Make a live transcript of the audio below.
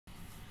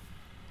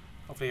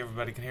Hopefully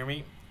everybody can hear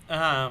me.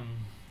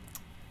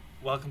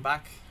 Welcome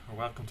back, or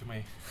welcome to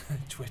my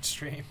Twitch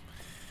stream.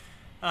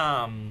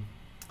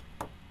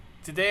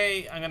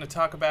 Today I'm going to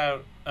talk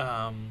about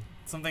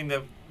something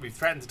that we've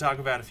threatened to talk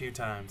about a few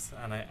times,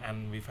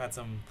 and we've had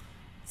some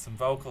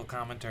vocal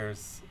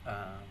commenters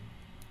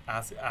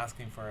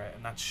asking for it,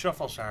 and that's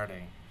shuffle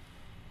sharding.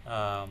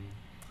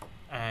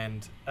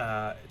 It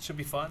should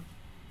be fun,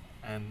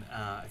 and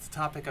it's a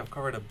topic I've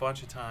covered a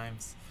bunch of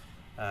times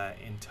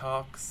in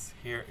talks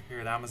here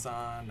at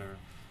Amazon or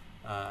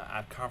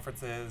at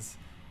conferences.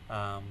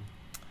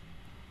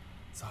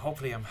 So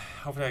hopefully I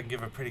can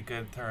give a pretty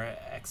good, thorough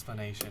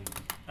explanation.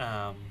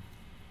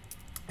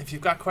 If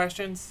you've got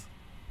questions,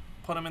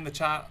 put them in the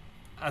chat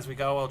as we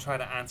go. I'll try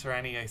to answer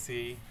any I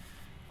see,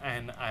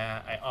 and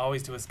I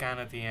always do a scan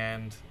at the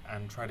end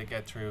and try to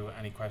get through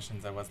any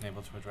questions I wasn't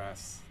able to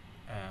address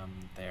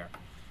there.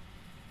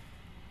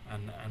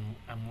 And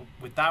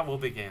with that, we'll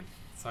begin.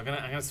 So I'm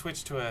gonna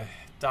switch to a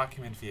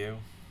document view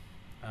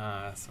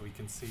so we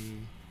can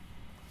see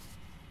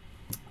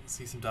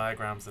some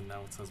diagrams and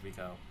notes as we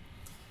go.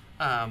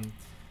 I'm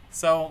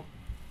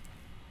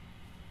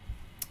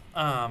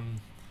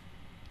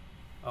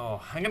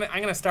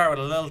gonna start with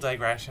a little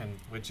digression,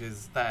 which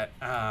is that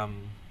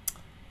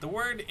the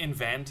word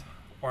invent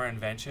or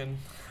invention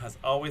has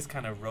always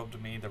kind of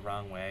rubbed me the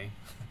wrong way,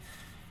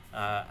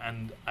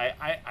 and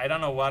I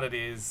don't know what it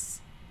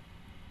is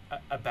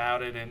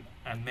about it,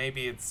 and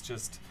maybe it's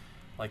just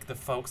like the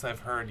folks I've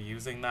heard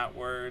using that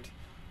word,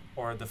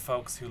 or the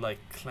folks who like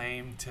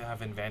claim to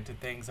have invented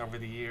things over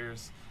the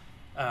years.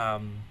 It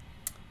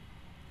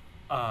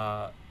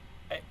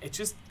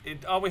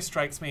always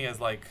strikes me as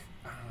like,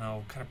 I don't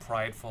know, kind of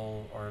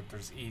prideful, or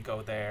there's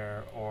ego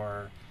there,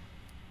 or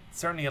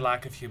certainly a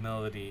lack of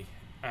humility.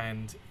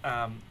 And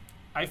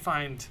I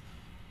find,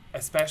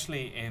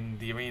 especially in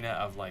the arena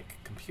of like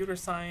computer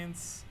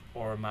science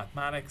or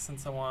mathematics and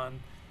so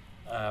on,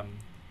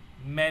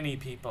 many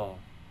people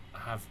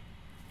have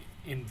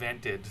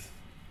invented,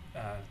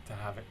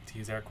 to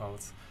use air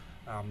quotes,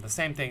 the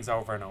same things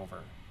over and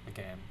over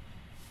again.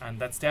 And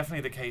that's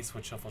definitely the case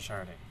with shuffle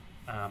sharding.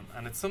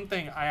 And it's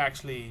something I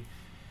actually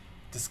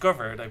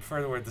discovered, I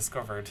prefer the word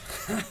discovered,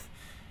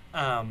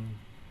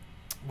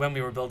 when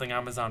we were building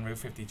Amazon Route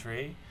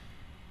 53.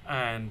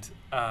 And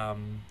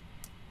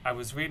I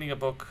was reading a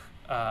book,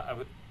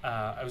 I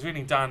was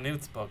reading Don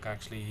Knuth's book,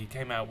 actually. He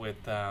came out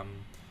with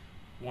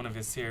one of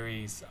his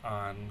series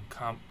on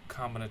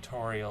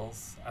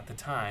combinatorials at the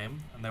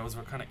time, and those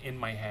were kind of in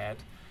my head.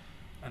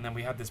 And then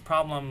we had this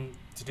problem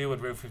to do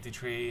with Route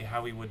 53,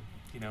 how we would,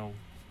 do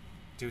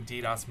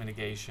DDoS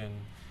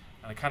mitigation,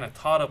 and I kind of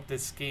thought up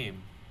this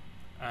scheme.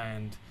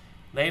 And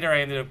later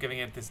I ended up giving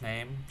it this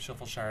name,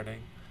 Shuffle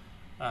Sharding,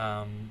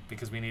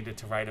 because we needed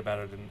to write about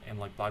it in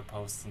like blog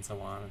posts and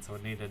so on, and so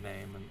it needed a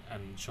name,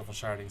 and Shuffle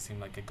Sharding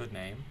seemed like a good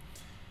name.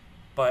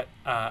 But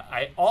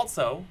I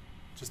also,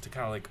 just to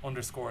kind of like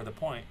underscore the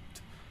point,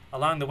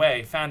 along the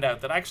way found out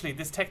that actually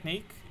this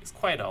technique is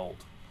quite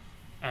old,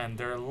 and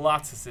there are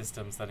lots of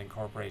systems that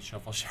incorporate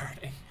shuffle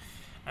sharding,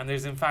 and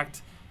there's in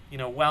fact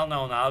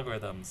well-known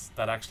algorithms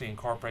that actually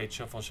incorporate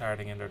shuffle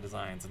sharding in their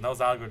designs, and those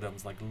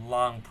algorithms like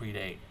long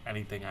predate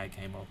anything I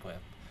came up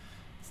with.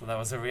 So that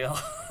was a real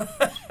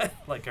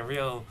like a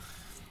real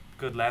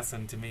good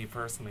lesson to me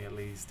personally, at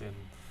least, in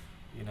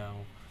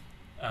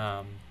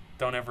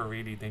don't ever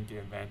really think you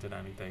invented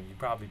anything. You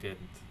probably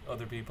didn't.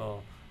 Other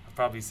people have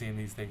probably seen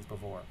these things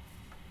before.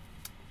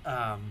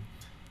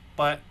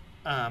 But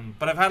I've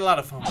had a lot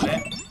of fun with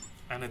it,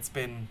 and it's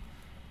been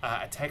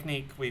a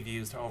technique we've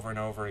used over and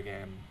over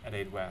again at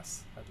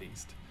AWS, at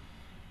least.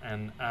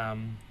 And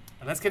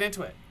let's get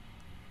into it,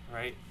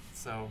 right?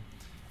 So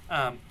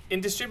in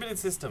distributed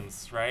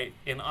systems, right?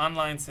 In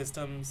online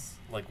systems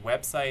like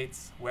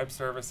websites, web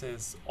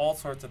services, all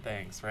sorts of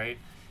things, right?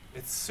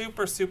 It's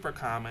super, super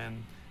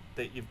common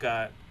that you've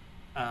got,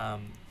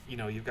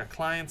 you've got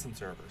clients and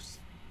servers,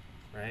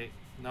 right?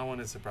 No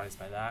one is surprised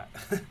by that.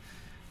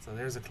 So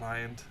there's a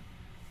client,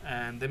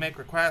 and they make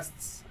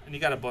requests, and you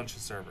got a bunch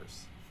of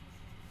servers,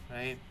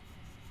 right?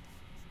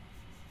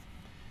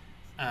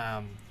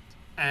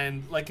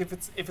 And like if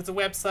it's a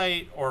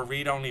website or a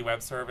read-only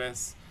web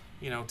service,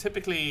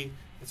 typically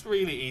it's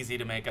really easy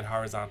to make it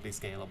horizontally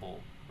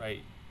scalable,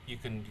 right? You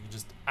can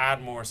just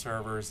add more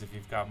servers if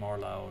you've got more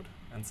load,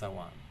 and so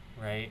on,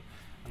 right?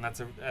 And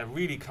that's a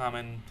really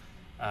common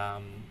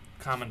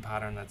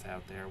pattern that's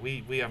out there.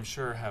 We I'm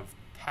sure have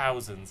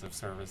thousands of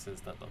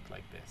services that look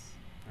like this,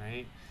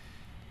 right?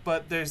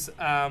 But there's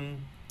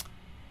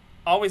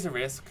always a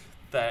risk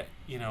that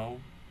you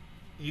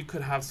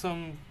could have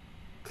some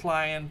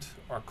client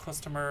or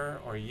customer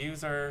or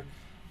user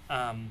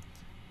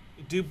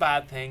do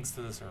bad things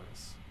to the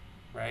service,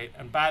 right?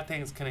 And bad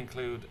things can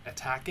include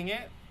attacking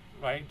it,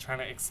 right? Trying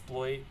to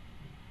exploit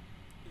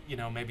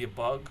maybe a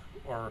bug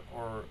or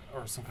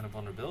some kind of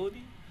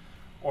vulnerability,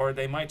 or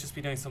they might just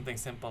be doing something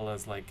simple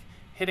as like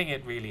hitting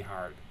it really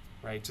hard,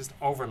 right? Just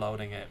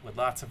overloading it with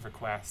lots of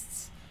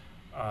requests,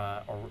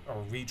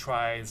 or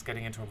retries,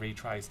 getting into a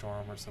retry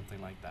storm or something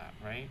like that,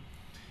 right?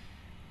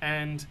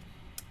 And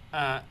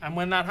And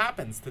when that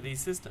happens to these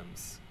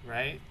systems,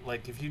 right?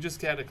 Like if you just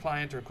get a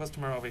client or a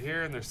customer over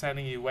here and they're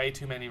sending you way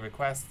too many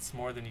requests,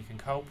 more than you can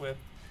cope with,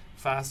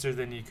 faster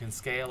than you can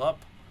scale up,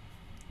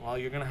 well,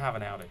 you're going to have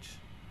an outage,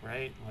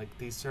 right? Like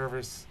these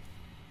servers,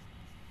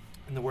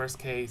 in the worst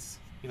case,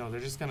 you know, they're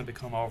just going to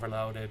become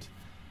overloaded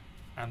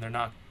and they're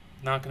not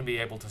going to be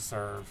able to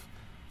serve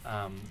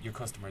your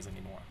customers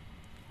anymore,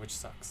 which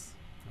sucks,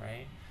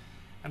 right?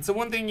 And so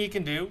one thing you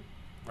can do,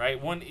 right?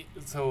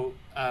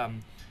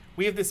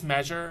 We have this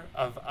measure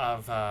of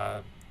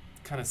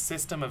kind of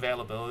system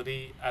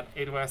availability at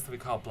AWS that we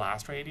call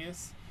blast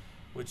radius,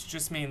 which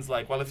just means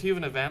like, well, if you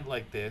have an event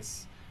like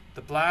this,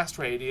 the blast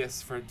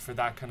radius for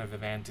that kind of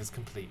event is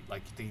complete.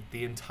 Like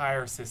the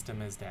entire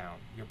system is down.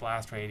 Your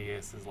blast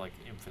radius is like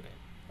infinite,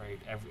 right?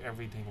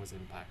 Everything was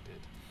impacted.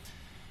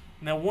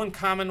 Now, one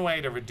common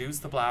way to reduce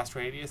the blast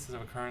radius of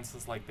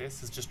occurrences like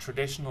this is just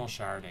traditional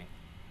sharding,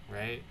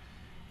 right?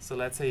 So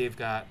let's say you've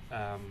got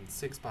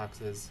 6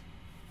 boxes.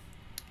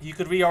 You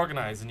could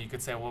reorganize and you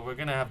could say, well, we're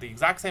going to have the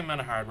exact same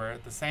amount of hardware,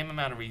 the same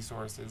amount of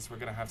resources. We're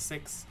going to have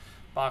 6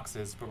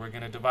 boxes, but we're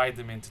going to divide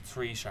them into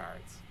 3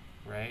 shards,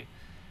 right?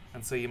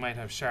 And so you might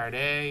have shard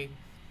A,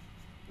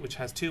 which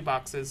has 2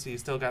 boxes, so you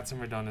still got some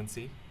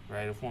redundancy,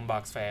 right? If one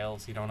box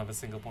fails, you don't have a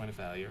single point of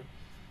failure.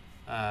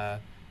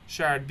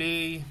 Shard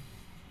B,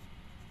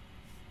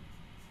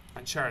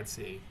 and shard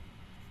C.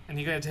 And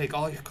you're going to take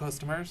all your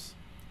customers,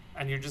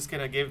 and you're just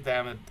going to give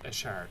them a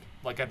shard,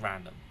 like at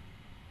random,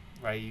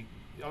 right?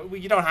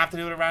 You don't have to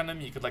do it at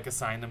random. You could like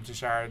assign them to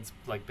shards,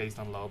 like based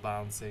on load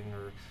balancing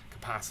or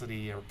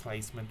capacity or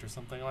placement or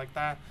something like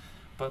that.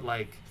 But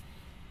like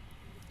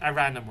at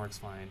random works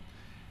fine.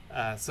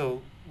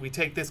 So we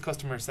take this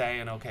customer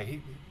saying, okay,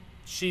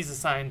 she's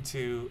assigned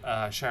to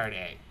shard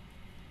A,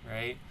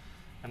 right?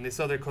 And this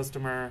other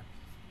customer,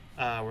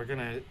 we're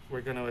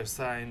gonna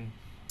assign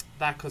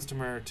that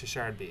customer to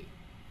shard B,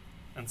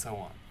 and so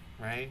on,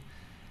 right?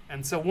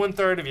 And so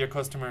 1/3 of your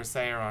customers,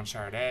 say, are on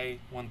shard A,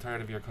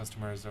 1/3 of your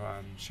customers are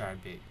on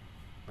shard B,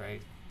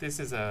 right? This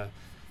is a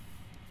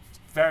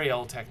very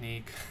old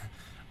technique.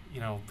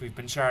 You know, we've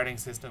been sharding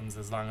systems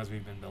as long as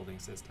we've been building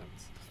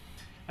systems.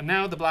 And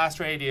now the blast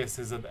radius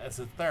is a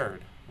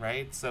 1/3,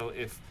 right? So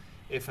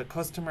if a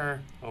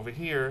customer over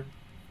here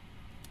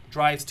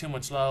drives too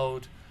much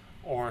load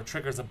or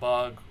triggers a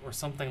bug or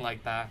something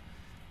like that,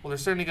 well, they're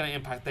certainly going to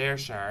impact their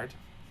shard.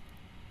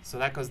 So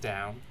that goes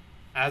down,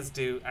 as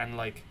do, and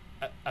like,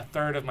 a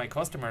 1/3 of my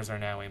customers are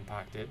now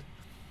impacted,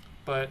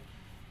 but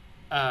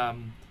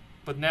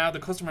now the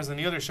customers on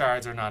the other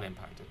shards are not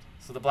impacted.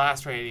 So the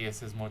blast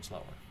radius is much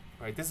lower,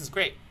 right? This is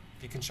great.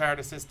 If you can shard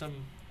a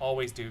system,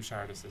 always do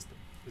shard a system.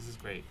 This is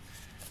great.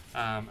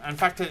 In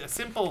fact, a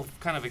simple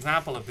kind of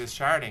example of this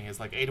sharding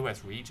is like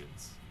AWS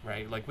regions,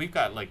 right? Like we've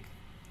got like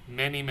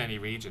many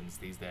regions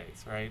these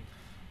days, right?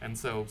 And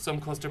so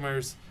some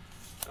customers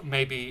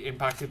may be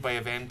impacted by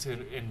event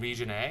in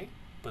region A,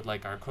 but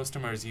like our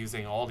customers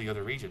using all the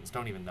other regions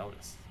don't even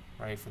notice,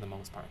 right, for the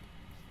most part,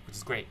 which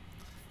is great.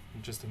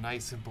 And just a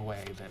nice simple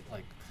way that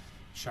like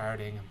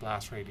sharding and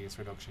blast radius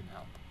reduction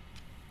help.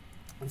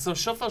 And so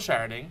shuffle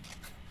sharding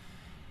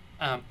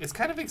is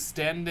kind of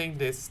extending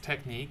this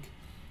technique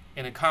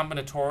in a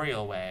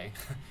combinatorial way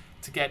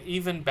to get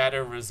even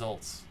better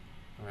results,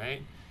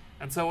 right?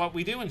 And so what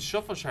we do in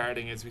shuffle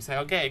sharding is we say,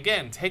 okay,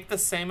 again, take the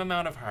same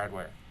amount of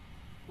hardware,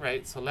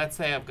 right? So let's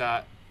say I've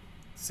got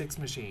 6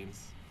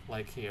 machines,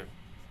 like here,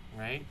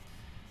 right?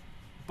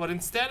 But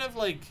instead of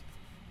like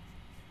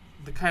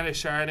the kind of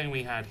sharding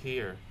we had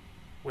here,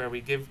 where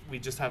we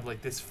just have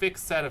like this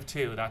fixed set of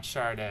 2, that's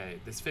shard A,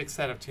 this fixed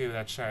set of 2,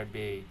 that's shard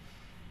B,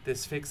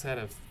 this fixed set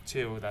of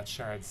 2, that's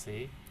shard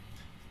C,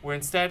 we're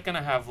instead going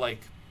to have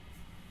like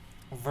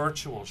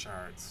virtual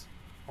shards,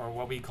 or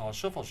what we call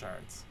shuffle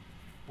shards,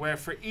 where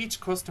for each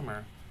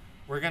customer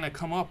we're going to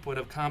come up with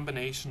a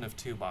combination of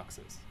 2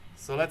 boxes.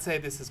 So let's say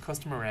this is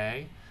customer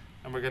A,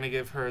 and we're going to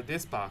give her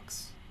this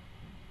box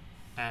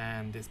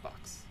and this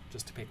box,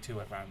 just to pick 2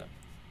 at random,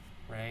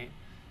 right?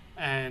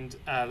 And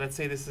let's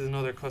say this is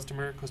another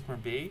customer, customer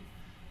B.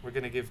 We're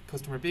going to give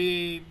customer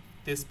B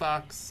this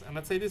box, and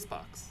let's say this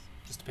box,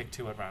 just to pick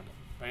 2 at random,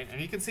 right? And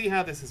you can see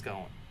how this is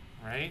going,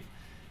 right?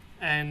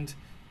 And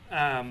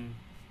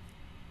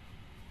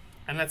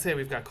let's say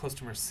we've got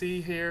customer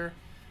C here.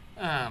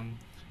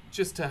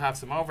 Just to have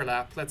some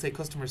overlap, let's say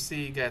customer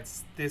C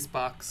gets this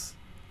box.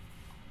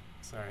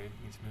 Sorry,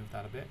 I need to move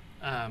that a bit.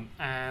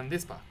 And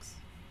this box,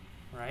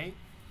 right?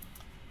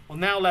 Well,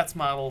 now let's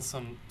model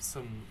some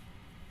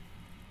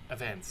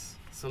events.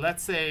 So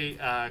let's say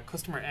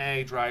customer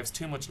A drives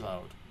too much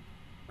load,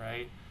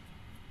 right?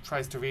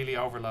 Tries to really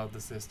overload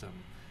the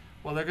system.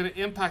 Well, they're going to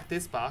impact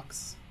this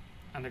box,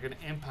 and they're going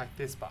to impact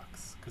this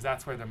box, because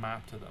that's where they're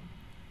mapped to them,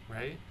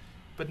 right?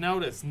 But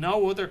notice,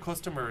 no other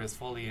customer is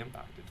fully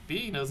impacted.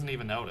 B doesn't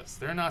even notice.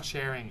 They're not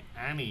sharing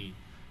any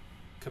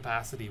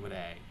capacity with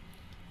A.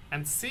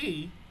 And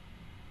C,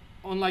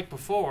 unlike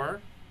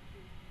before,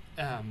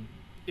 has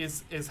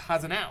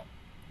an out.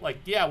 Like,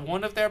 yeah,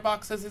 one of their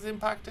boxes is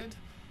impacted,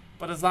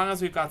 but as long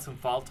as we've got some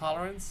fault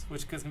tolerance,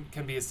 which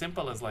can be as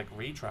simple as like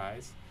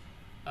retries,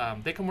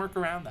 they can work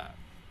around that,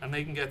 and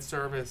they can get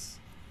service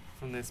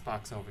from this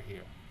box over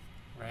here,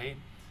 right?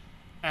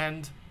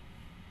 And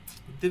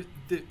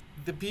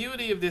the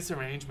beauty of this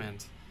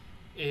arrangement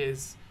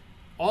is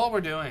all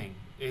we're doing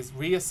is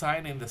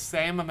reassigning the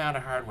same amount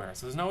of hardware.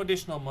 So there's no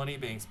additional money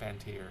being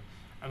spent here,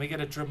 and we get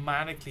a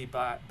dramatically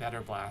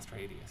better blast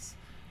radius.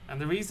 And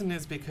the reason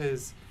is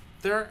because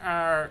there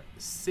are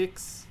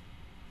 6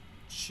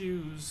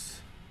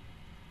 choose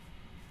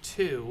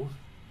 2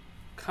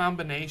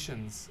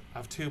 combinations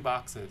of 2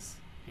 boxes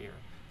here.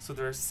 So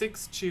there are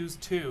 6 choose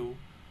 2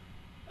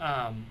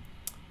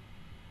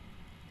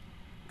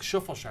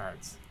 shuffle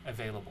shards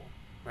available,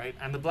 right?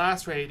 And the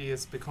blast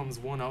radius becomes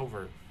 1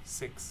 over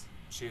 6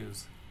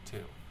 choose 2.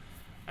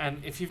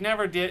 And if you've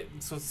never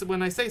so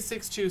when I say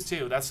 6 choose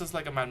 2, that's just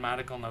like a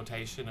mathematical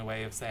notation, a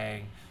way of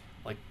saying,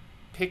 like,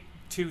 pick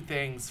 2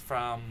 things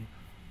from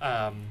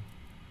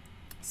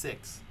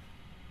 6.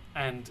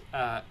 And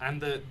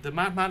the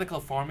mathematical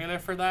formula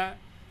for that,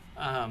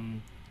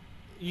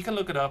 you can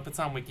look it up. It's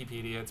on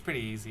Wikipedia. It's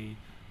pretty easy.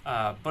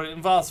 But it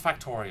involves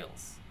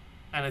factorials.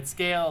 And it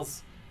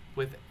scales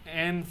with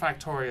n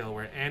factorial,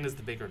 where n is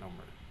the bigger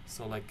number.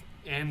 So, like,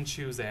 n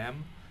choose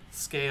m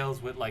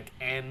scales with, like,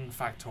 n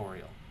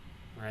factorial,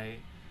 right?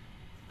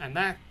 And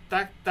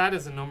that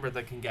is a number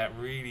that can get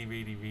really,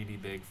 really, really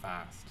big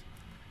fast.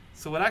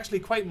 So with actually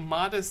quite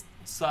modest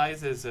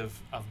sizes of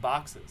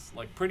boxes,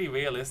 like pretty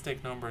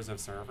realistic numbers of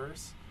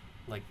servers,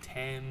 like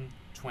 10,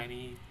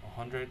 20,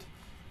 100,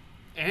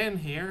 n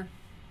here,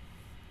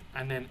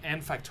 and then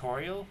n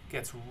factorial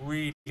gets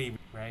really,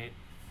 right?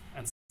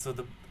 And so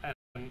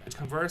and it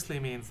conversely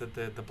means that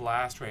the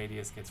blast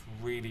radius gets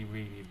really,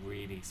 really,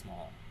 really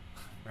small,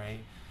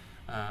 right?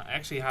 I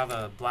actually have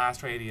a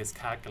blast radius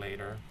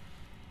calculator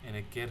in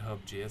a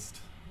GitHub gist.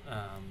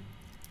 Let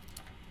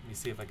me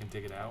see if I can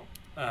dig it out.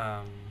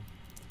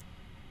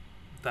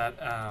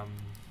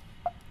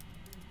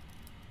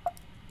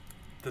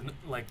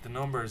 The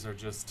numbers are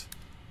just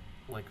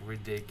like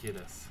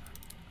ridiculous.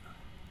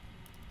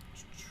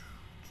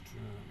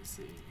 Let me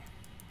see.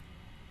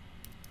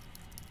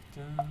 I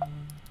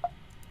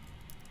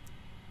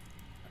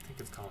think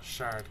it's called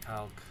Shard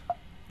Calc.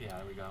 Yeah,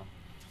 there we go.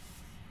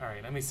 All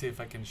right, let me see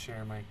if I can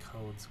share my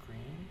code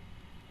screen,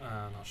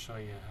 and I'll show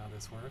you how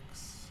this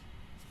works.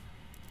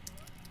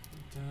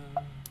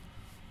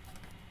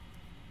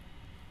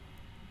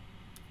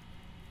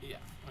 Yeah,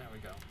 there we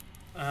go.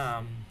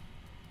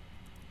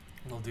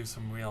 We'll do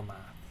some real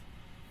math.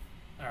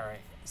 All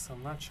right, so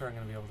I'm not sure I'm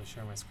going to be able to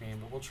share my screen,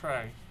 but we'll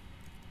try.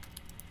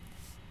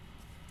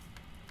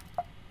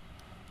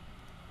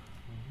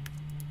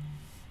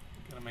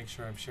 Gotta make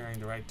sure I'm sharing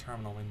the right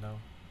terminal window,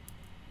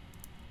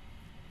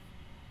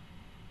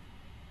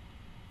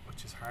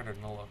 which is harder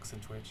than it looks in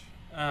Twitch.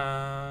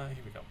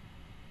 Here we go.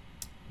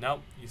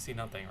 Nope, you see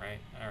nothing, right?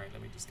 All right,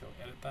 let me just go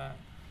edit that.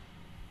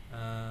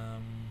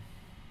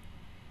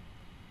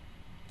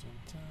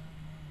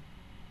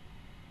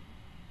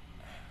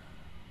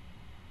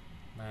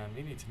 Man,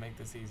 we need to make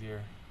this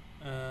easier.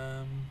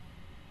 No,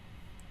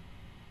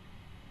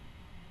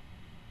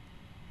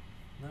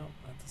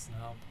 that doesn't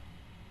help.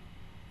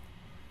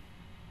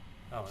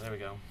 Oh, there we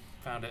go.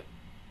 Found it.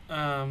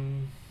 All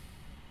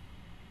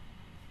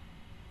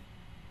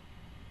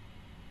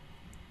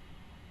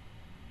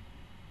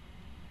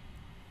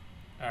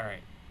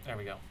right, there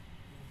we go.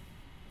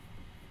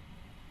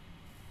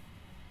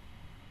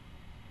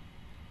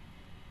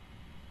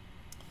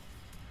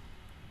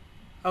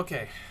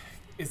 Okay,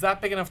 is that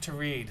big enough to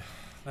read?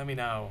 Let me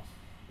know.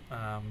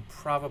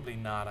 Probably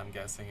not, I'm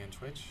guessing, in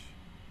Twitch.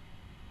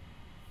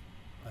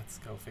 Let's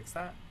go fix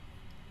that.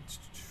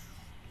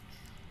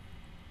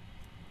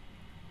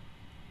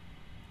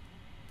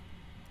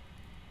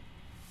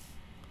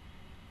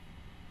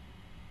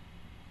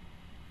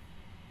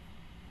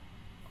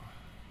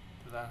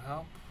 Did that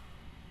help?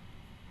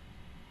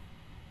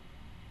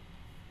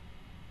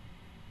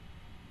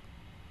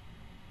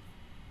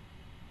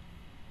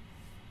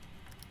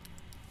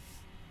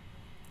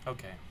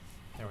 Okay,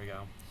 there we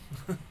go.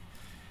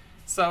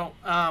 So,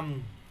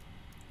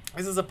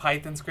 this is a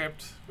Python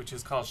script which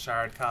is called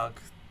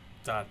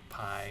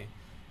shardcalc.py,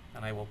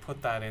 and I will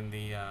put that in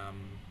the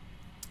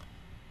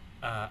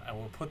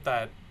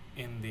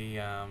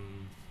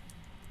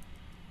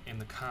in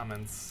the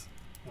comments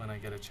when I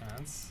get a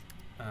chance.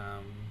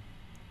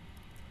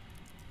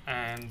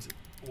 And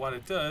what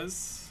it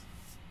does,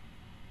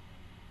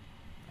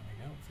 there we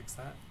go, fix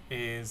that,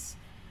 is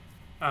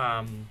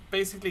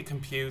basically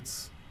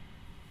computes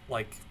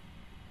like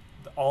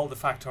all the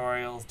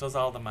factorials, does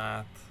all the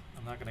math.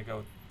 I'm not going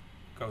to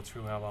go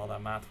through how all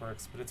that math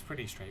works, but it's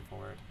pretty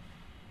straightforward.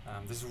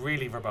 There's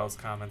really verbose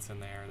comments in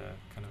there to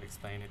kind of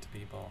explain it to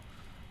people,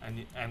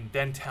 and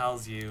then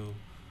tells you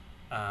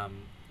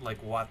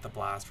like what the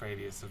blast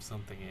radius of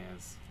something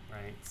is,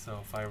 right? So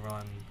if I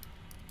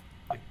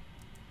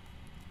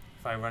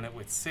run it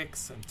with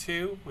 6 and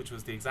 2, which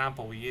was the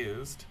example we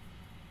used,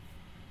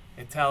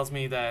 it tells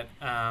me that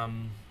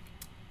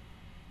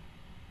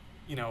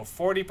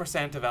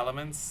 40% of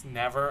elements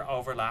never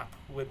overlap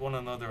with one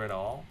another at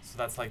all. So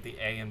that's like the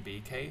A and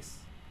B case.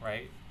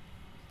 right?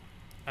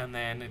 And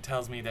then it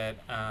tells me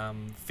that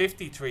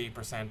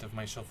 53% of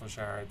my shuffle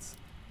shards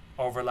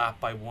overlap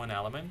by one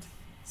element.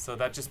 So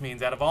that just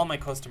means out of all my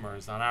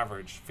customers, on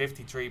average,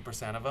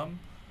 53% of them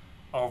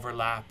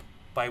overlap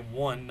by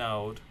one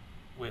node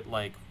with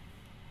like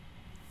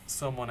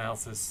someone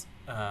else's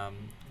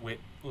with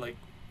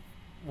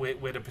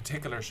a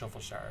particular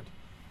shuffle shard.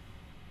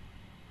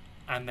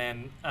 And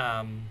then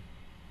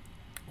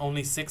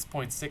only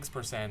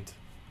 6.6%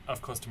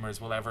 of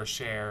customers will ever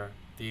share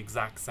the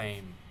exact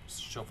same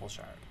shuffle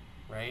shard,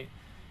 right?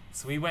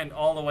 So we went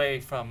all the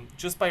way from,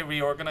 just by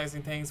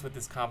reorganizing things with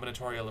this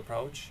combinatorial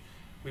approach,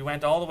 we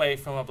went all the way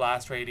from a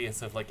blast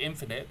radius of like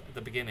infinite at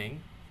the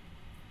beginning,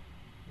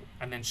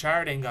 and then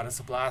sharding got us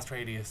a blast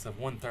radius of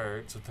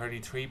 1/3, so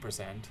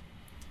 33%.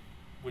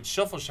 With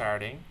shuffle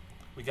sharding,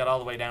 we got all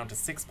the way down to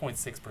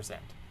 6.6%,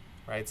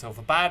 right? So if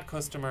a bad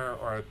customer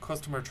or a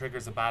customer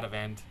triggers a bad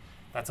event,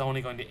 that's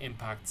only going to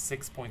impact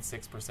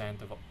 6.6%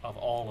 of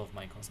all of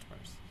my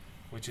customers,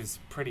 which is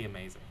pretty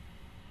amazing,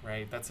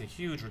 right? That's a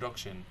huge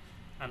reduction.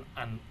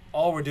 And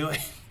all we're doing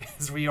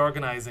is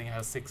reorganizing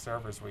how 6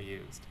 servers were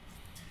used,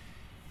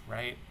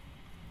 right?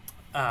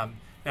 Now,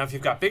 if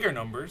you've got bigger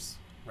numbers,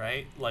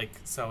 right? Like,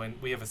 so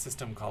we have a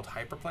system called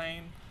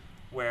Hyperplane,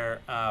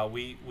 where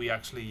we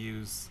actually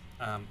use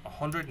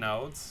 100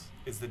 nodes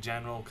is the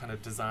general kind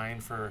of design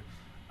for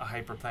a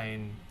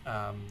Hyperplane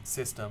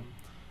system.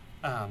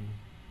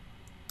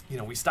 You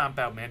know, we stamp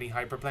out many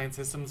Hyperplane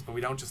systems, but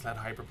we don't just let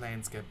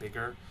Hyperplanes get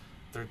bigger.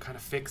 They're kind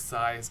of fixed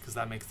size because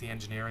that makes the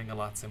engineering a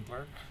lot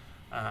simpler.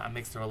 And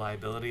makes the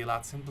reliability a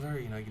lot simpler.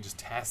 You know, you can just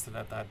test it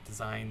at that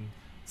design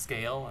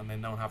scale and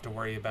then don't have to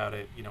worry about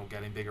it, you know,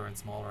 getting bigger and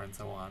smaller and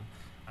so on.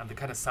 And the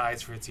kind of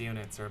size for its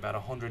units are about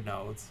 100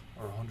 nodes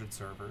or 100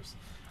 servers.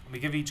 And we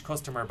give each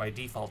customer by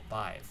default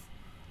 5,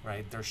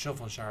 right? Their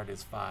shuffle shard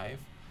is 5.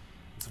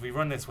 And so we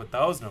run this with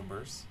those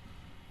numbers,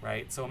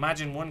 right? So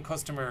imagine one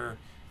customer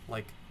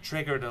like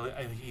triggered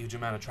a huge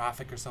amount of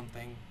traffic or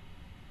something.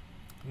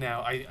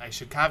 Now, I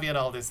should caveat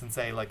all this and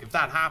say, like, if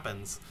that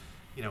happens,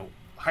 you know,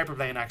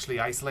 Hyperplane actually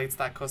isolates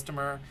that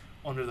customer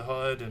under the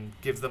hood and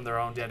gives them their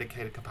own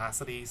dedicated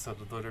capacity so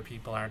that other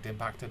people aren't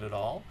impacted at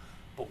all.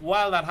 But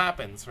while that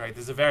happens, right,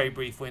 there's a very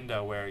brief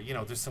window where, you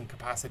know, there's some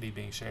capacity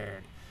being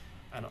shared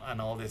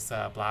and all this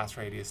blast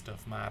radius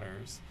stuff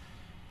matters.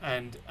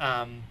 And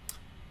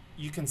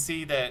you can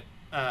see that,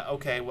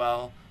 okay,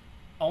 well,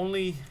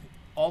 only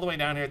all the way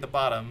down here at the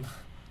bottom,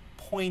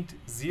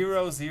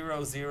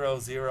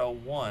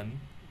 0.00001,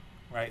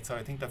 right, so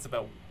I think that's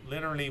about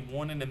literally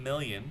 1 in a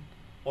million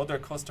other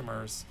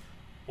customers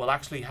will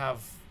actually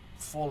have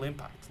full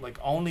impact. Like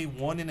only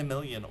 1 in a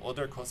million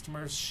other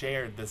customers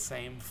shared the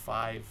same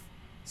 5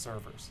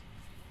 servers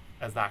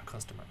as that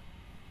customer,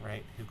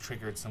 right? Who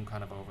triggered some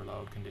kind of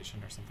overload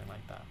condition or something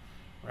like that,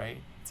 right?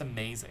 It's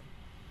amazing,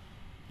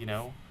 you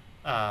know?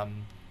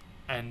 And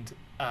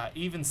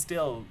even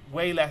still,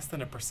 way less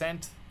than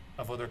 1%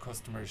 of other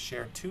customers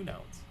share 2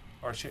 nodes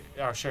or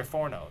share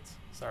 4 nodes,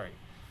 sorry.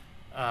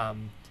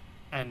 And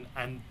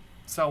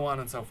so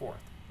on and so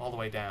forth, all the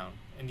way down.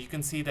 And you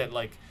can see that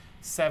like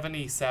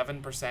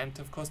 77%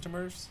 of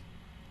customers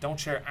don't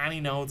share any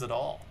nodes at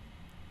all,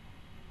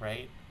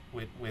 right?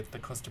 With the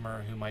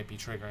customer who might be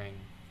triggering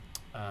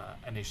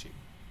an issue.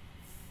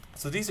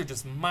 So these are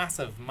just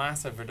massive,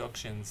 massive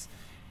reductions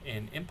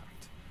in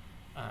impact.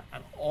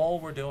 And all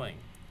we're doing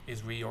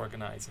is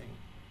reorganizing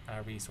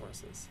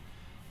resources.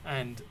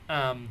 And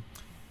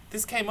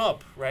this came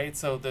up, right?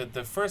 So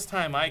the first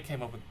time I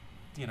came up with,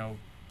 you know,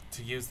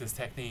 to use this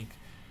technique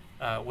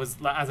was,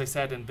 as I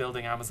said, in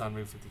building Amazon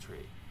Route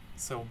 53.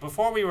 So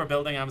before we were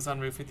building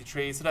Amazon Route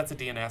 53, so that's a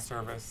DNS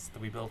service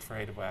that we built for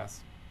AWS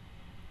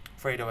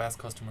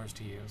customers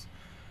to use.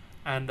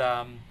 And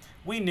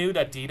we knew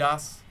that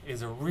DDoS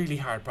is a really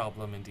hard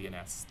problem in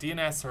DNS.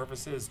 DNS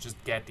services just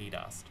get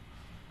DDoSed.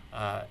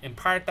 In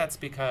part, that's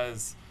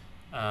because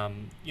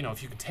you know,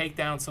 if you can take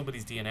down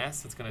somebody's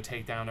DNS, it's going to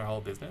take down their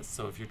whole business.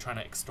 So if you're trying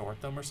to extort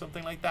them or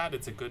something like that,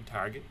 it's a good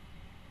target.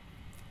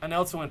 And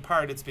also in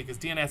part, it's because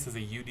DNS is a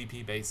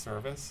UDP-based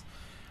service,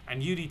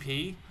 and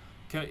UDP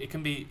it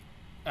can be,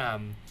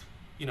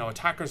 you know,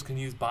 attackers can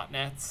use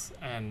botnets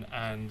and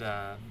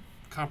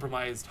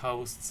compromised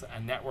hosts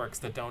and networks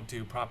that don't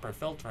do proper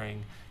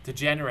filtering to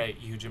generate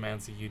huge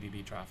amounts of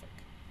UDP traffic,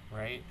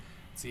 right?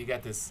 So you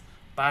get this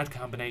bad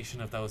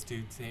combination of those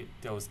two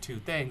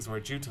things, where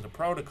due to the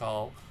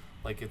protocol,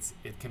 like it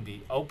can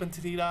be open to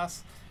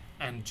DDoS,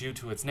 and due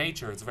to its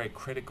nature, it's a very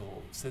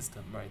critical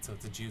system, right? So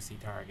it's a juicy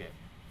target.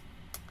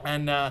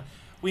 And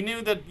we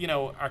knew that, you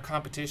know, our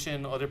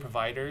competition, other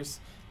providers,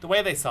 the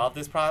way they solved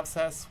this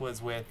process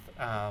was with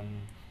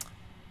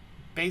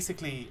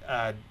basically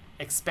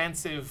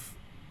expensive,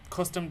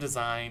 custom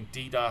designed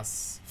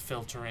DDoS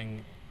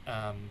filtering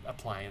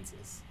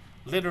appliances.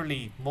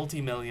 Literally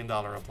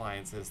multi-million-dollar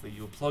appliances that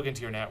you would plug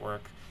into your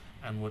network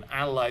and would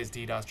analyze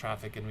DDoS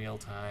traffic in real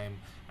time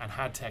and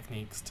had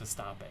techniques to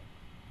stop it,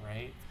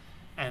 right?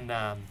 And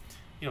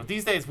you know,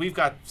 these days we've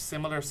got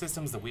similar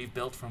systems that we've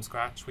built from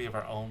scratch. We have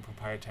our own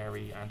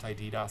proprietary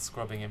anti-DDoS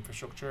scrubbing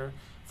infrastructure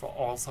for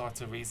all sorts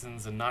of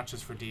reasons, and not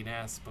just for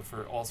DNS, but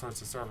for all sorts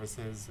of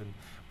services. And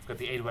we've got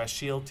the AWS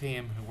Shield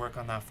team who work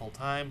on that full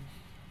time.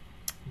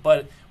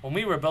 But when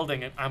we were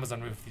building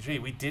Amazon Route 53,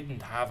 we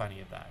didn't have any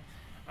of that.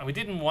 And we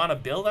didn't want to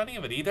build any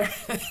of it either,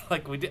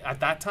 like we did at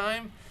that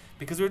time,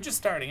 because we were just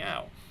starting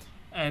out.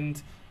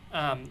 And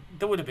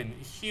there would have been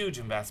a huge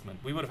investment.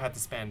 We would have had to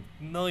spend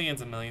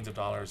millions and millions of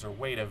dollars or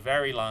wait a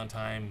very long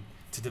time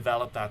to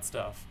develop that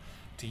stuff,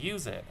 to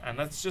use it. And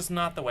that's just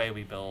not the way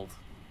we build,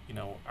 you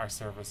know, our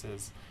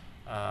services.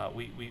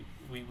 We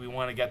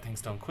want to get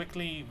things done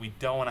quickly. We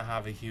don't want to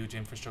have a huge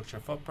infrastructure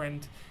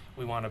footprint.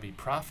 We want to be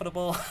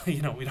profitable.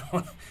 You know, we don't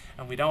want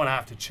to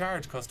have to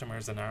charge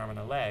customers an arm and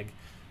a leg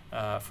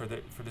for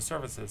the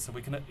services. So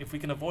if we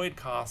can avoid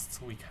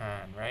costs, we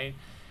can, right?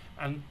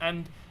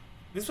 And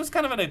this was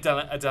kind of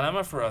a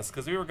dilemma for us,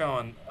 because we were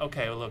going,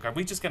 okay, well, look, are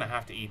we just going to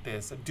have to eat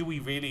this? Do we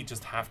really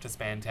just have to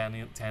spend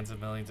tens of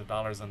millions of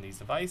dollars on these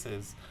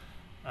devices?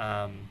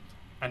 And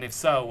if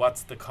so,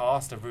 what's the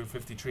cost of Route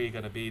 53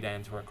 going to be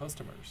then to our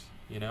customers,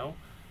 you know?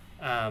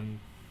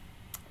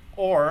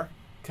 Or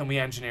can we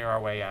engineer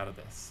our way out of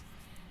this?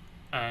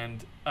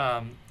 And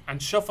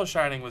Shuffle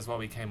Sharding was what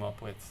we came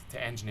up with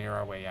to engineer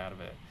our way out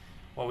of it.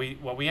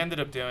 What we ended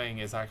up doing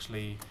is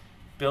actually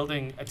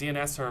building a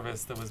DNS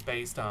service that was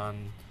based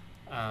on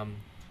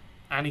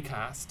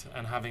Anycast,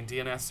 and having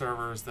DNS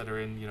servers that are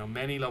in, you know,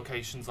 many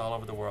locations all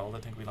over the world. I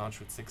think we launched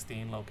with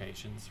 16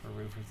 locations for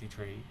Route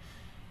 53.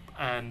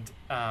 And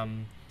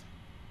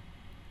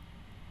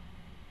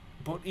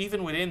but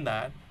even within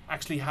that,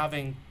 actually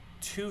having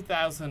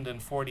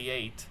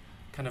 2,048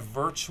 kind of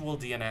virtual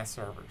DNS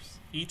servers,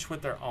 each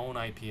with their own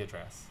IP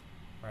address,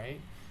 right?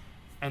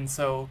 And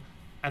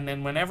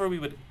then whenever we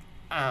would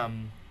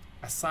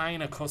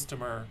assign a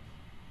customer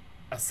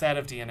a set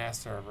of DNS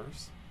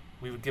servers,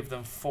 we would give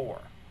them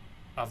 4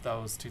 of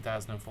those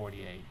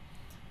 2,048.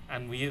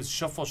 And we use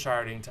Shuffle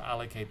Sharding to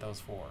allocate those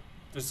 4.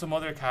 There's some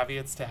other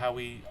caveats to how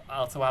we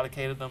also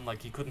allocated them,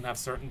 like you couldn't have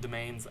certain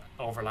domains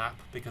overlap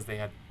because they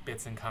had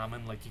bits in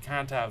common. Like you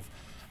can't have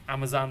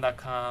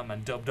Amazon.com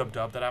and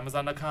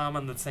www.amazon.com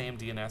on the same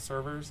DNS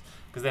servers,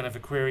 because then if a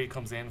query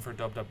comes in for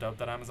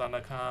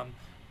www.amazon.com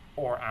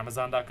or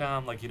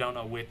Amazon.com, like you don't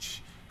know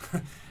which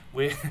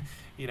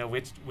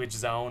which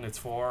zone it's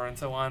for and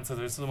so on. So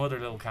there's some other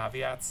little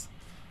caveats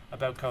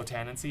about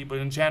co-tenancy, but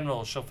in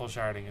general, Shuffle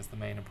Sharding is the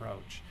main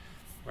approach,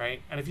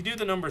 right? And if you do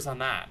the numbers on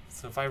that,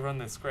 so if I run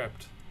this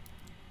script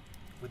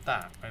with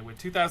that, right, with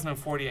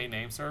 2,048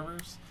 name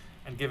servers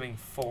and giving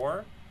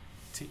 4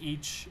 to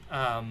each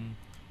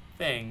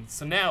thing.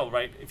 So now,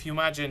 right, if you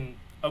imagine,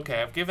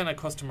 okay, I've given a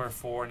customer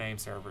 4 name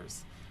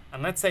servers,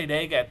 and let's say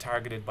they get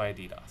targeted by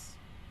DDoS,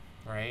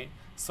 right?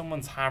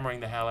 Someone's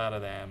hammering the hell out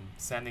of them,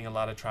 sending a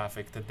lot of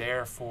traffic to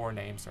their 4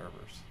 name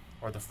servers,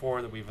 or the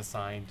 4 that we've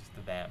assigned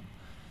to them.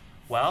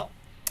 Well,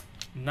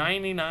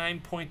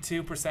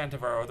 99.2%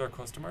 of our other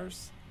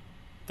customers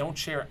don't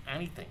share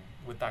anything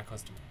with that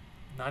customer,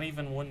 not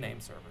even one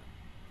name server.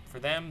 For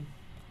them,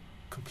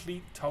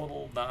 complete,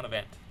 total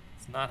non-event.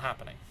 It's not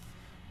happening,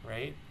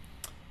 right?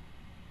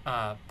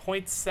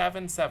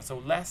 0.77, so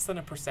less than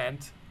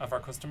 1% of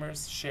our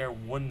customers share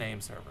one name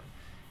server.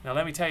 Now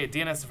let me tell you,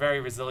 DNS is a very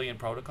resilient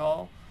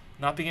protocol.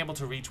 Not being able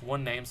to reach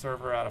one name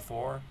server out of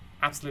 4,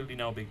 absolutely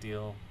no big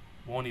deal.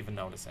 Won't even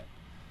notice it.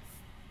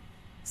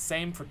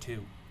 Same for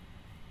 2,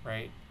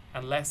 right?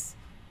 And less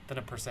than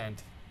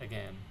 1%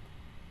 again,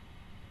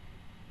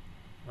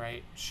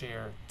 right?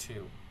 Share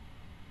 2.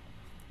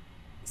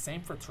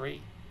 Same for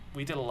 3.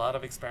 We did a lot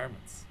of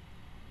experiments.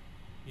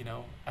 You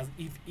know, as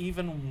if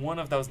even one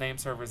of those name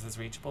servers is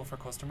reachable for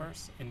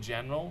customers, in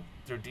general,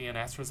 their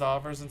DNS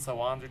resolvers and so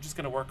on, they're just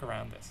going to work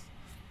around this.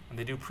 And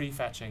they do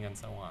prefetching and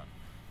so on.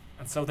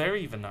 And so they're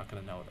even not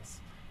going to notice.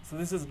 So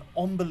this is an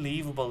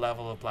unbelievable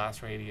level of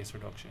blast radius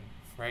reduction,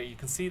 right? You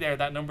can see there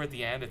that number at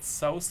the end, it's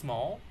so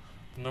small,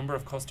 the number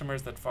of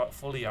customers that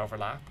fully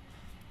overlap,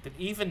 that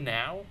even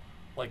now,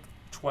 like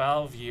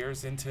 12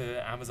 years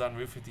into Amazon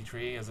Route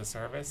 53 as a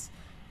service,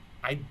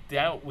 I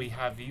doubt we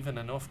have even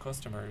enough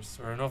customers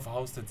or enough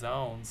hosted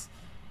zones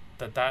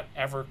that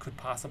ever could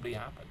possibly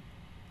happen.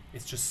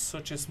 It's just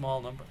such a small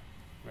number,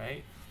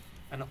 right?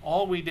 And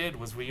all we did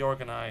was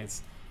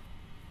reorganize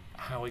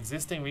how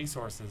existing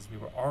resources we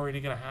were already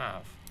going to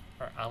have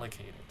are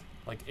allocated.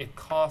 Like, it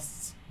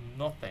costs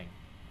nothing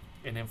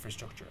in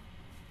infrastructure.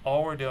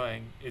 All we're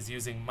doing is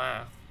using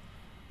math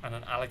and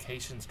an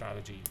allocation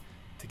strategy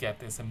to get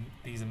these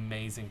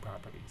amazing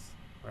properties,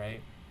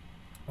 right?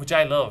 Which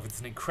I love. It's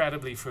an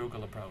incredibly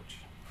frugal approach,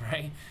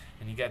 right?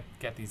 And you get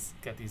these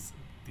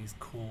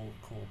cool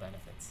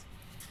benefits.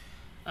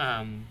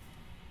 And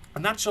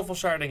that's Shuffle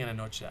Sharding in a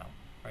nutshell,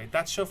 right?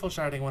 That's Shuffle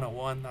Sharding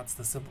 101. That's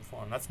the simple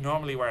form. That's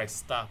normally where I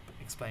stop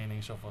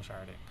explaining Shuffle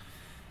Sharding.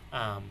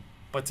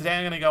 But today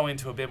I'm going to go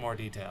into a bit more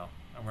detail,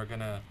 and we're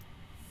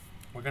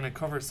gonna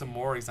cover some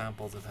more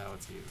examples of how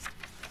it's used.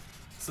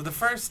 So the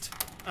first,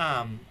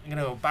 I'm going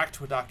to go back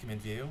to a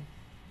document view.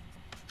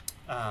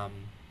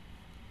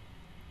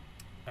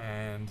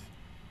 And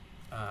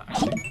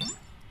actually,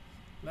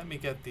 let me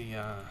get the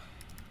let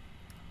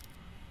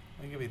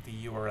me give you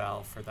the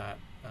URL for that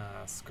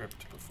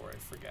script before I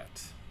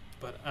forget.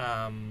 But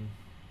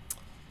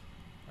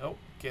oh,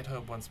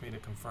 GitHub wants me to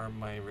confirm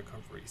my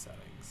recovery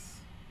settings.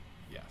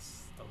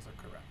 Yes, those are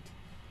correct.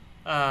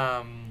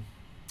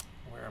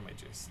 Where are my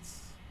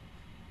gists?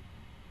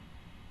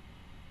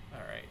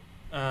 All right.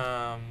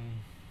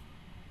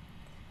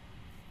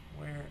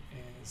 Where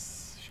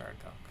is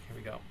Shardcock? Here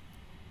we go.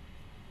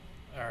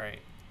 All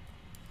right.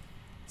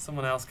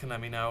 Someone else can let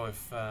me know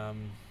if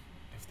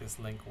this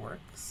link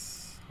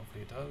works.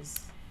 Hopefully it does.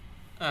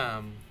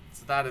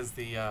 So that is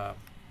the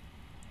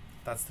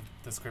that's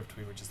the script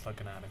we were just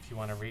looking at. If you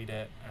want to read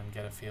it and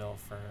get a feel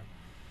for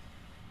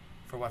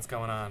what's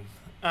going on.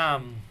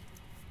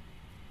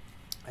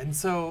 And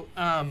so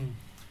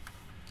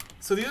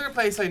so the other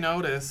place I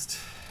noticed,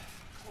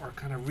 or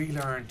kind of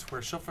relearned,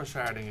 where shuffle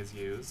sharding is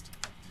used,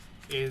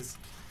 is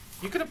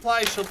you could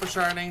apply shuffle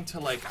sharding to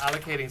like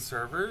allocating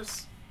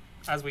servers,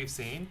 as we've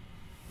seen,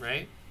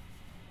 right?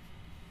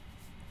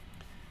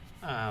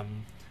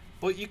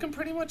 But you can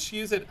pretty much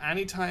use it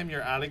anytime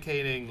you're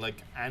allocating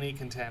like any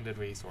contended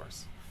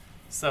resource.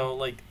 So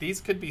like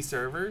these could be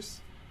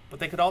servers, but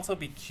they could also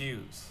be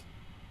queues,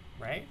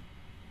 right?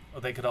 Or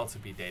they could also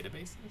be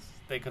databases.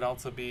 They could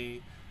also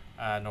be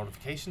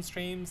notification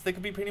streams. They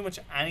could be pretty much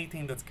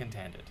anything that's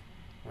contended,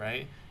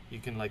 right? You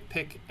can like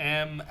pick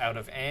M out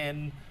of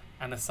N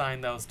and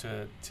assign those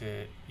to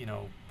you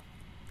know,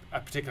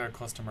 a particular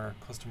customer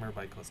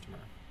by customer,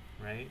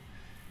 right?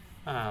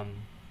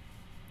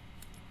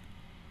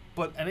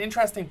 But an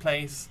interesting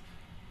place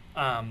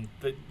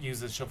that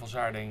uses shuffle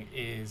sharding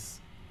is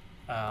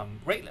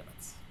rate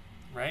limits,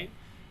 right?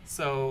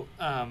 So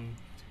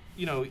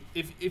you know,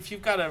 if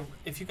you've got a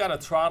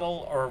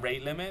throttle or a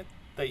rate limit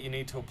that you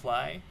need to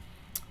apply,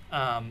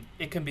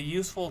 it can be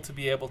useful to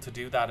be able to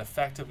do that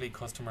effectively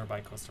customer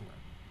by customer,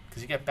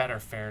 because you get better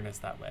fairness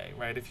that way,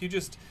 right? If you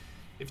just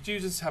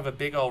have a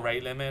big old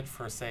rate limit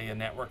for, say, a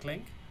network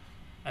link,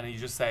 and you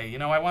just say, you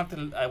know, I want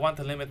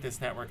to limit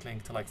this network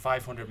link to like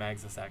 500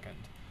 megs a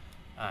second,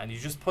 and you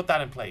just put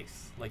that in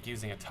place, like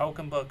using a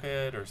token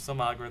bucket or some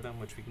algorithm,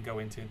 which we can go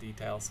into in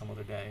detail some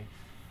other day.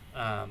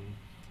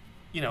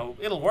 You know,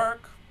 it'll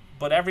work,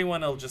 but everyone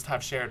will just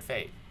have shared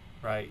fate,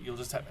 right? You'll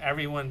just have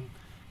everyone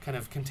kind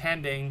of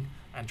contending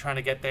and trying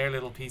to get their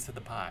little piece of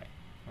the pie,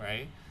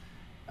 right?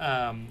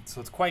 So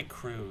it's quite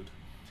crude.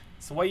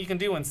 So what you can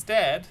do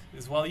instead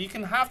is, well, you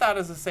can have that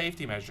as a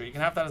safety measure. You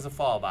can have that as a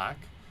fallback.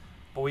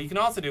 But what you can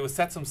also do is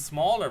set some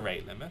smaller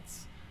rate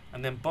limits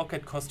and then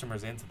bucket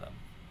customers into them,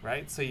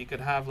 right? So you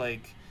could have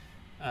like,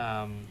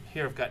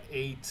 here I've got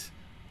 8,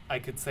 I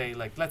could say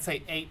like, let's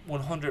say 8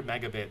 100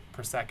 megabit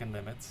per second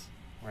limits,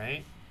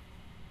 right?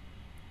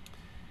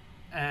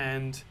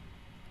 And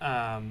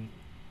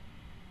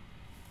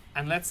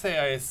let's say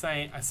I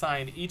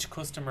assign each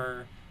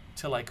customer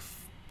to like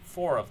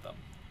 4 of them,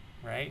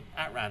 right?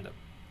 At random,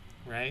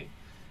 right?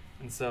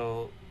 And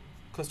so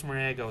customer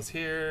A goes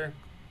here,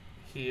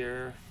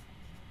 here,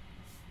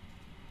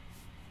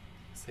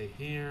 say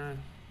here,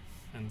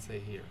 and say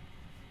here,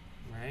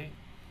 right?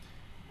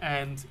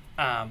 And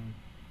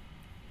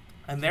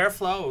their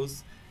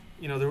flows,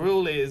 you know, the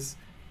rule is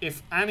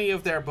if any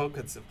of their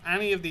buckets, if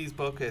any of these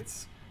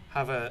buckets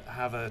have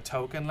a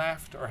token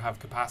left or have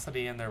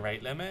capacity in their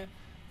rate limit,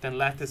 then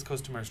let this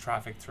customer's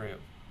traffic through,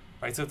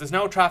 right? So if there's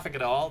no traffic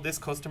at all, this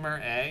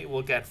customer A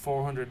will get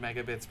 400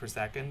 megabits per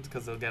second,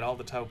 because they'll get all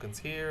the tokens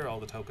here, all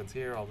the tokens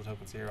here, all the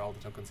tokens here, all the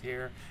tokens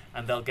here,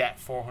 and they'll get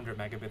 400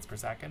 megabits per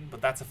second.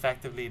 But that's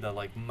effectively the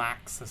like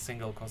max a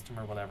single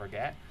customer will ever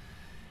get.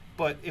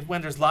 But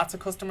when there's lots of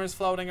customers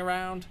floating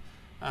around,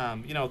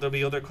 you know, there'll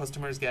be other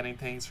customers getting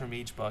things from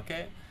each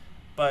bucket,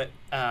 but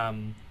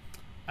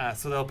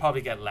so they'll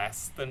probably get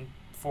less than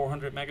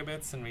 400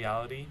 megabits in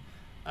reality.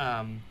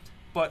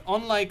 But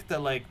unlike the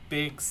like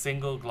big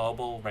single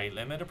global rate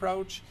limit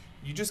approach,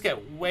 you just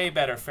get way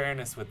better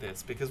fairness with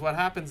this, because what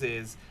happens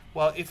is,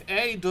 well, if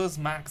A does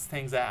max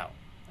things out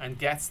and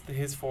gets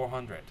his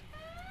 400,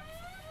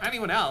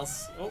 anyone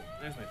else, oh,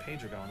 there's my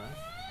pager going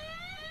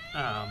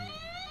on.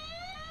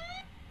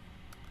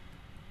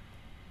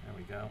 There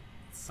we go,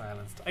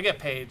 silenced. I get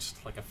paged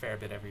like a fair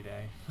bit every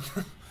day.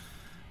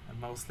 And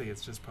mostly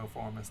it's just pro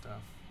forma stuff.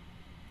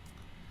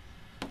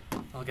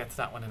 I'll get to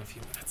that one in a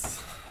few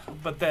minutes.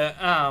 But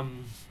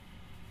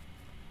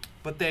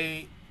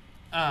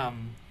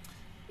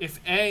if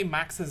A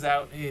maxes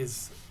out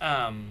his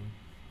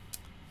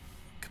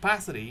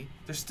capacity,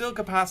 there's still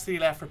capacity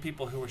left for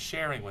people who are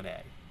sharing with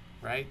A,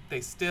 right?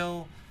 They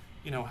still,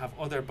 you know, have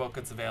other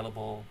buckets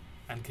available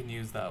and can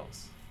use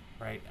those,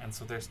 right? And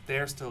so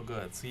they're still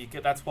good. So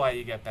that's why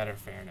you get better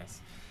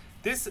fairness.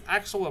 This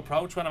actual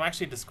approach, what I'm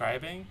actually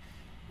describing,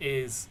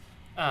 is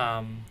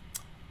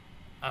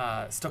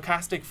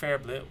stochastic fair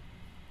blue.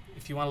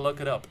 If you want to look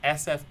it up,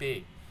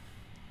 SFB,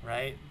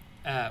 right?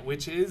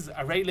 Which is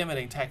a rate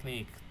limiting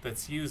technique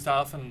that's used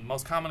often,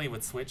 most commonly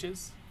with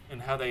switches,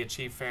 and how they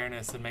achieve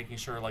fairness and making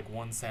sure like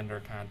one sender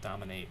can't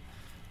dominate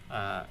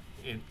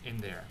in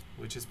there,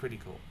 which is pretty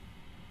cool.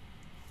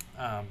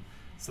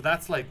 So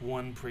that's like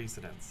one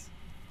precedence,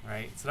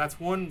 right? So that's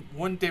one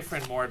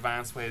different, more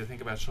advanced way to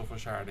think about shuffle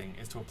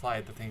sharding, is to apply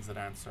it to things that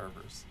aren't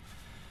servers.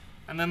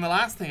 And then the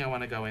last thing I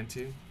want to go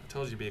into, I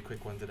told you it'd be a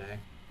quick one today,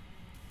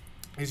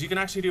 is you can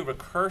actually do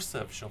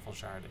recursive shuffle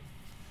sharding,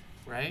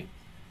 right?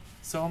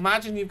 So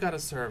imagine you've got a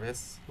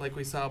service like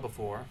we saw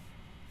before.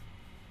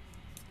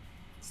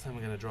 This time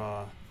we're going to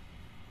draw,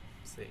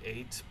 say,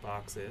 8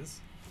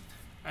 boxes,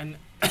 and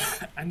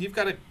and you've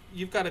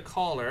got a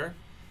caller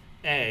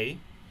A,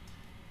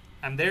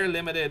 and they're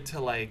limited to,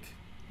 like,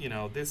 you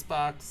know, this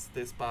box,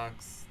 this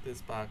box,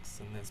 this box,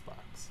 and this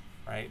box,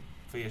 right?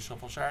 Via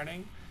shuffle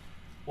sharding.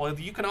 Well,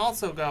 you can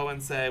also go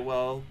and say,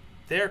 well,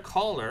 their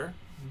caller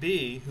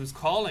B, who's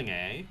calling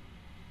A,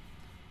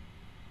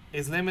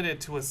 is limited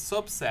to a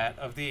subset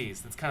of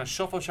these. It's kind of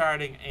shuffle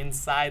sharding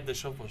inside the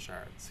shuffle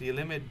shard. So you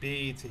limit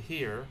B to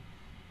here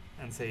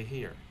and say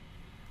here.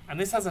 And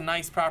this has a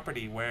nice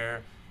property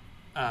where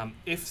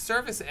if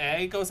service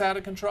A goes out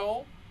of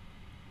control,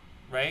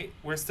 right,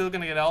 we're still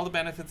going to get all the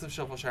benefits of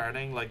shuffle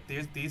sharding. Like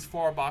these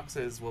 4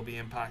 boxes will be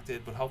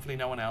impacted, but hopefully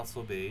no one else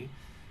will be.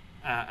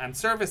 And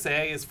service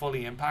A is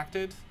fully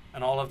impacted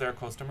and all of their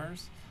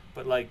customers.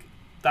 But like,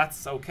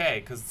 that's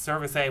okay because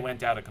service A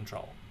went out of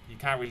control. You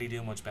can't really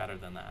do much better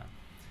than that.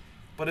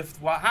 But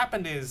if what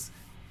happened is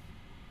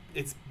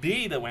it's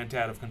B that went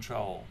out of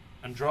control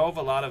and drove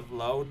a lot of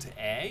load to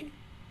A,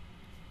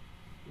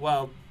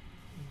 well,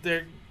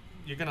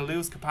 you're going to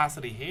lose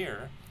capacity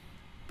here,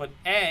 but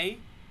A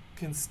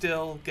can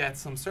still get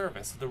some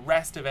service. So the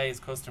rest of A's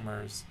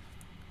customers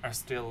are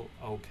still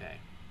okay,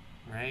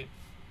 right?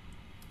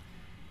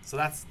 So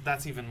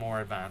that's even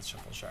more advanced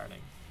shuffle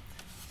sharding.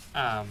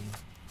 All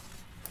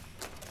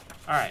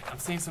right, I'm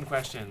seeing some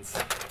questions.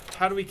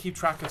 How do we keep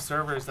track of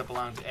servers that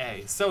belong to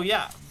A? So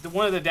yeah,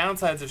 one of the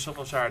downsides of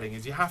shuffle sharding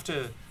is you have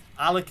to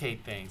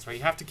allocate things, right?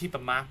 You have to keep a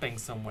mapping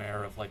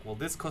somewhere of like, well,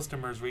 this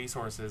customer's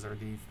resources are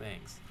these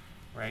things,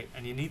 right?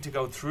 And you need to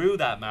go through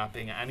that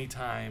mapping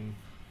anytime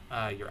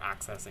you're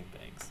accessing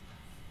things,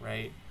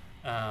 right?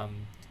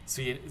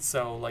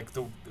 So like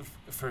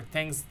for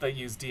things that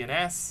use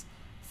DNS,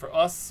 for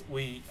us,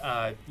 we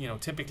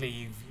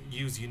typically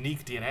use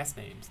unique DNS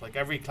names. Like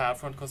every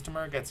CloudFront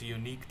customer gets a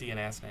unique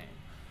DNS name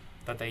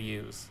that they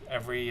use.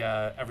 Every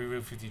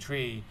Route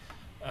 53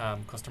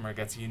 customer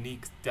gets a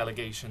unique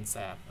delegation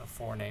set of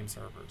 4 name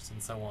servers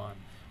and so on.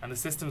 And the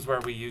systems where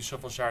we use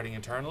shuffle sharding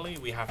internally,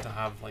 we have to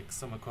have like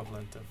some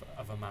equivalent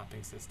of a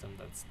mapping system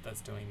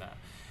that's doing that.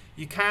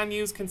 You can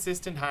use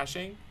consistent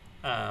hashing,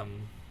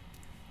 and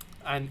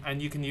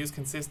you can use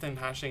consistent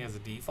hashing as a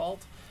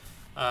default.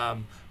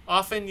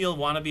 Often you'll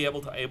want to be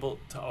able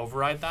to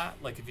override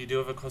that. Like if you do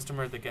have a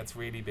customer that gets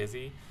really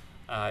busy,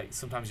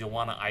 sometimes you'll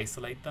want to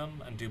isolate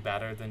them and do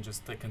better than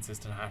just the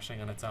consistent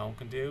hashing on its own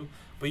can do.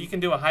 But you can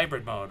do a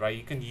hybrid mode, right?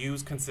 You can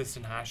use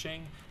consistent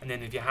hashing, and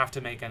then if you have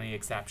to make any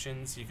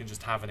exceptions, you can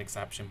just have an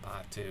exception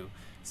path too.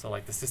 So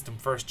like the system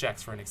first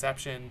checks for an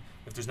exception.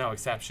 If there's no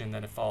exception,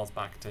 then it falls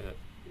back to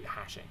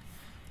hashing,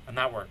 and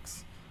that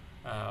works.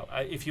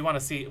 If you want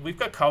to see, we've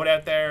got code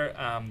out there.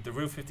 The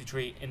Route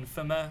 53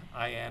 Infima,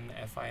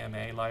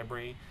 INFIMA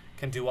library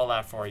can do all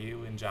that for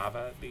you in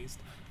Java at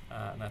least,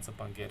 and that's up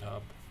on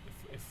GitHub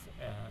if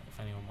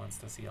anyone wants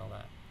to see all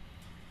that.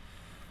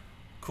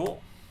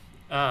 Cool.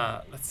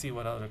 Let's see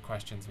what other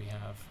questions we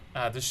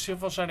have. Does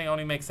shuffle sharding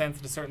only make sense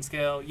at a certain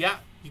scale? Yeah,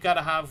 you got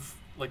to have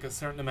like a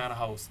certain amount of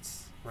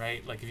hosts,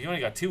 right? Like if you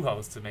only got 2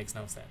 hosts, it makes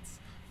no sense.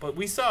 But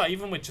we saw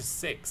even with just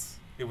 6,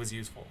 it was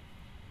useful,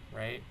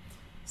 right?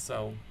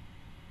 So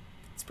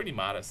it's pretty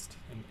modest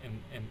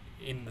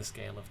in the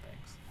scale of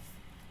things.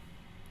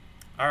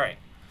 All right.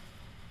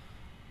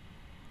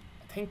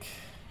 I think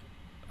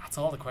that's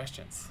all the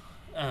questions.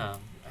 I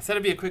said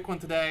it'd be a quick one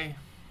today.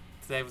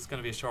 Today was going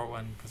to be a short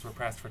one because we're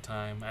pressed for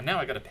time. And now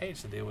I got a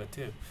page to deal with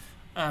too.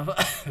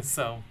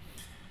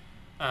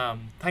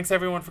 Thanks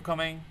everyone for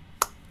coming.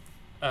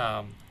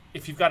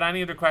 If you've got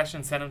any other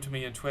questions, send them to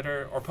me on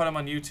Twitter or put them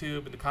on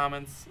YouTube in the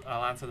comments.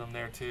 I'll answer them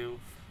there too.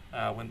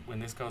 When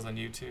this goes on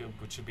YouTube,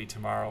 which should be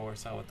tomorrow or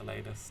so at the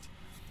latest.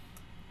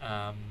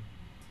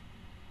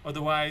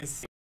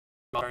 Otherwise,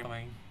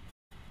 coming,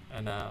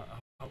 and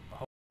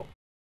hope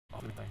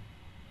everything.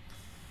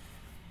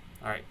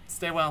 All right,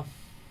 stay well.